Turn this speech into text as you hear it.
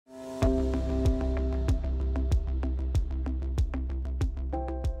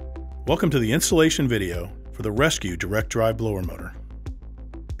Welcome to the installation video for the Rescue direct drive blower motor.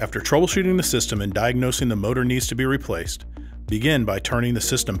 After troubleshooting the system and diagnosing the motor needs to be replaced, begin by turning the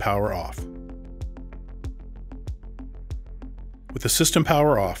system power off. With the system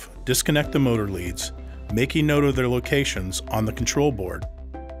power off, disconnect the motor leads, making note of their locations on the control board.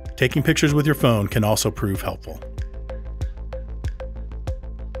 Taking pictures with your phone can also prove helpful.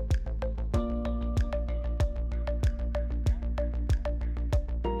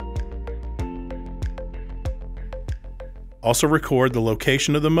 Also record the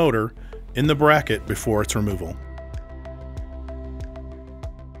location of the motor in the bracket before its removal.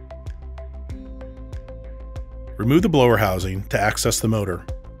 Remove the blower housing to access the motor.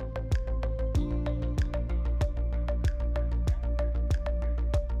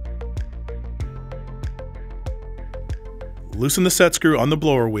 Loosen the set screw on the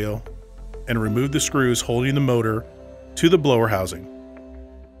blower wheel and remove the screws holding the motor to the blower housing.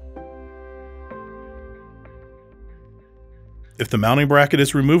 If the mounting bracket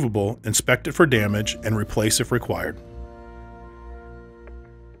is removable, inspect it for damage and replace if required.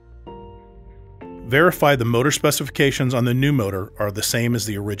 Verify the motor specifications on the new motor are the same as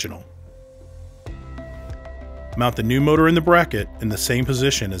the original. Mount the new motor in the bracket in the same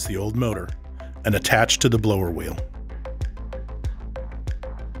position as the old motor and attach to the blower wheel.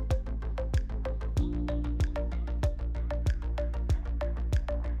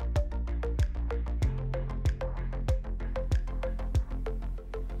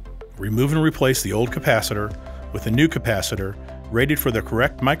 Remove and replace the old capacitor with a new capacitor rated for the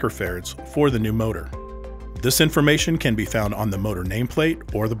correct microfarads for the new motor. This information can be found on the motor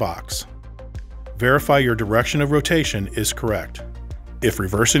nameplate or the box. Verify your direction of rotation is correct. If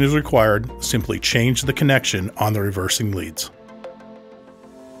reversing is required, simply change the connection on the reversing leads.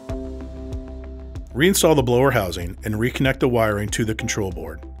 Reinstall the blower housing and reconnect the wiring to the control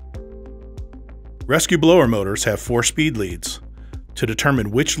board. Rescue blower motors have 4 speed leads. To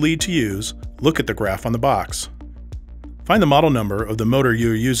determine which lead to use, look at the graph on the box. Find the model number of the motor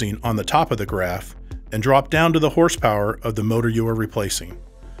you are using on the top of the graph and drop down to the horsepower of the motor you are replacing.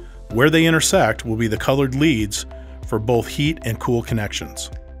 Where they intersect will be the colored leads for both heat and cool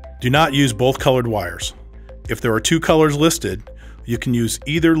connections. Do not use both colored wires. If there are 2 colors listed, you can use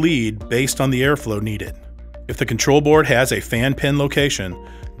either lead based on the airflow needed. If the control board has a fan pin location,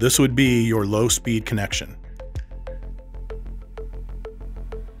 this would be your low speed connection.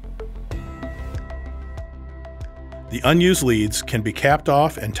 The unused leads can be capped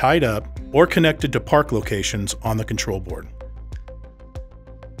off and tied up or connected to park locations on the control board.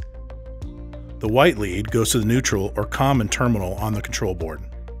 The white lead goes to the neutral or common terminal on the control board.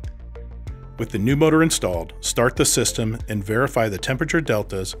 With the new motor installed, start the system and verify the temperature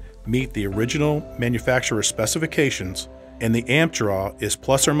deltas meet the original manufacturer specifications and the amp draw is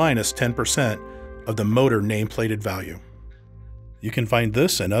plus or minus 10% of the motor nameplated value. You can find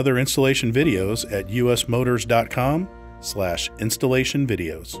this and other installation videos at usmotors.com/installation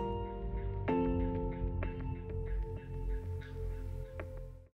videos.